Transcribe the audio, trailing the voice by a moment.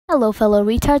Hello fellow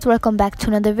retards, welcome back to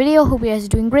another video. Hope you guys are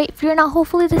doing great. If you're not,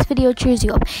 hopefully this video cheers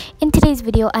you up. In today's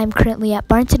video, I'm currently at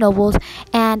Barnes & Noble's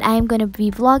and I'm going to be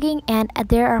vlogging, and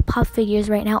there are pop figures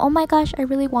right now. Oh my gosh, I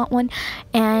really want one.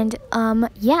 And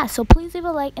yeah, so please leave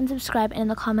a like and subscribe, and in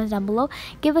the comments down below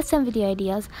give us some video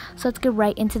ideas. So let's get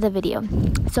right into the video.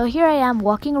 So here I am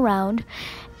walking around,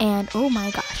 and oh my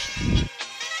gosh.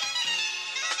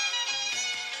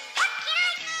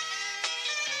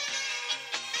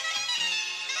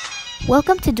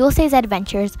 Welcome to Dulce's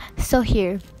Adventures. So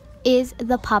here is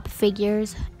the pop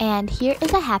figures, and here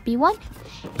is a happy one.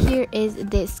 Here is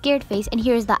the scared face, and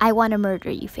here is the I wanna murder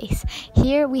you face.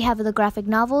 Here we have the graphic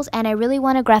novels, and I really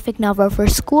want a graphic novel for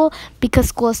school because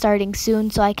school is starting soon,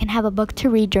 so I can have a book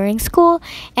to read during school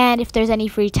and if there's any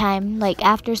free time like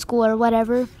after school or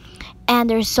whatever. And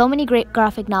there's so many great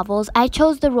graphic novels. I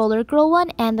chose the Roller Girl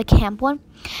one and the Camp one.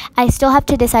 I still have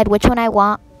to decide which one I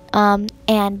want,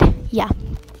 and yeah.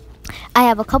 I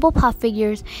have a couple pop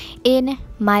figures in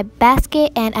my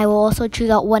basket, and I will also choose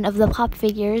out one of the pop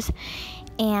figures.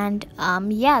 And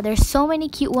yeah, there's so many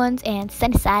cute ones, and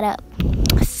Sunny side up,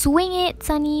 swing it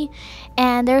Sunny.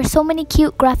 And there are so many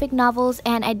cute graphic novels,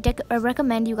 and I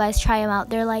recommend you guys try them out.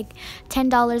 They're like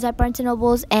 $10 at Barnes &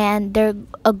 Noble's, and they're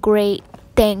a great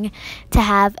thing to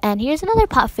have. And here's another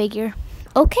pop figure.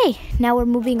 Okay, now we're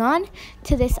moving on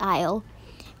to this aisle.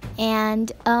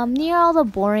 And near all the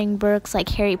boring books like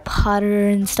Harry Potter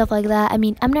and stuff like that, I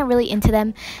mean, I'm not really into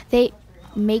them. They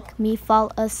make me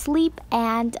fall asleep,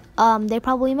 and they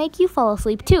probably make you fall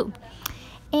asleep too.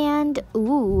 And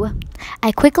ooh,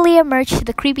 I quickly emerge to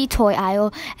the creepy toy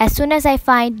aisle as soon as I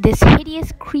find this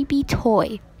hideous creepy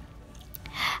toy.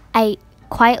 I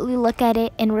quietly look at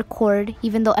it and record,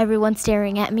 even though everyone's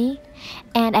staring at me,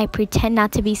 and I pretend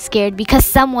not to be scared because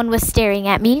someone was staring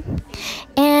at me.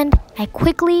 And I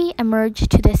quickly emerge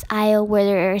to this aisle where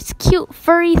there's cute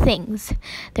furry things.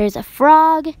 There's a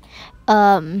frog, is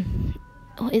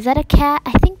that a cat?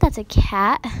 I think that's a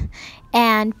cat.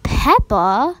 And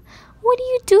Peppa, what are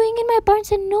you doing in my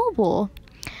Barnes & Noble?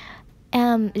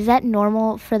 Is that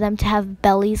normal for them to have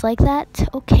bellies like that?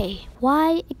 Okay,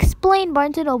 why? Explain,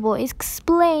 Barnes & Noble,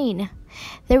 explain.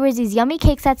 There was these yummy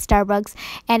cakes at Starbucks,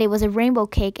 and it was a rainbow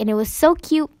cake, and it was so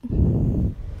cute.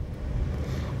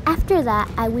 After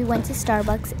that, we went to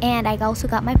Starbucks, and I also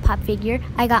got my pop figure.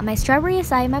 I got my Strawberry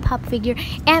Acai, my pop figure,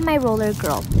 and my Roller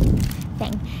Girl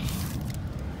thing.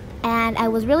 And I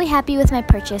was really happy with my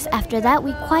purchase. After that,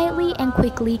 we quietly and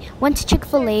quickly went to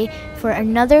Chick-fil-A for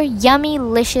another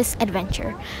yummy-licious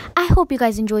adventure. I hope you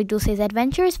guys enjoyed Dulce's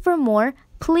Adventures. For more,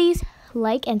 please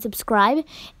like and subscribe,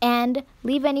 and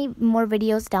leave any more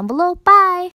videos down below. Bye!